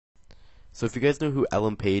So if you guys know who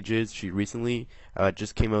Ellen Page is, she recently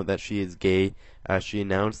just came out that she is gay. She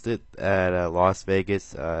announced it at Las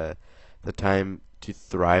Vegas, the Time to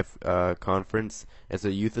Thrive conference. It's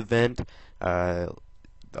a youth event.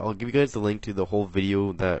 I'll give you guys the link to the whole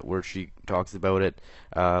video that where she talks about it.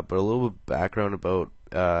 But a little bit of background about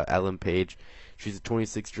Ellen Page. She's a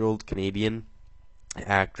 26-year-old Canadian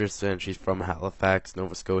actress, and she's from Halifax,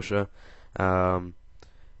 Nova Scotia.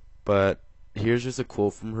 But here's just a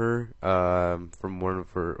quote from her, from one of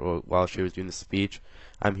her, while she was doing the speech.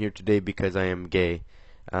 "I'm here today because I am gay."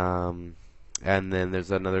 And then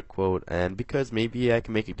there's another quote, "and because maybe I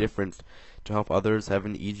can make a difference to help others have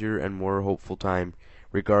an easier and more hopeful time.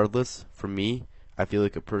 Regardless, for me, I feel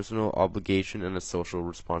like a personal obligation and a social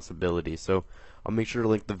responsibility." So I'll make sure to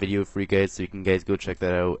link the video for you guys so you can guys go check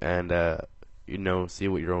that out and see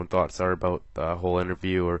what your own thoughts are about the whole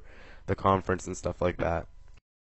interview or the conference and stuff like that.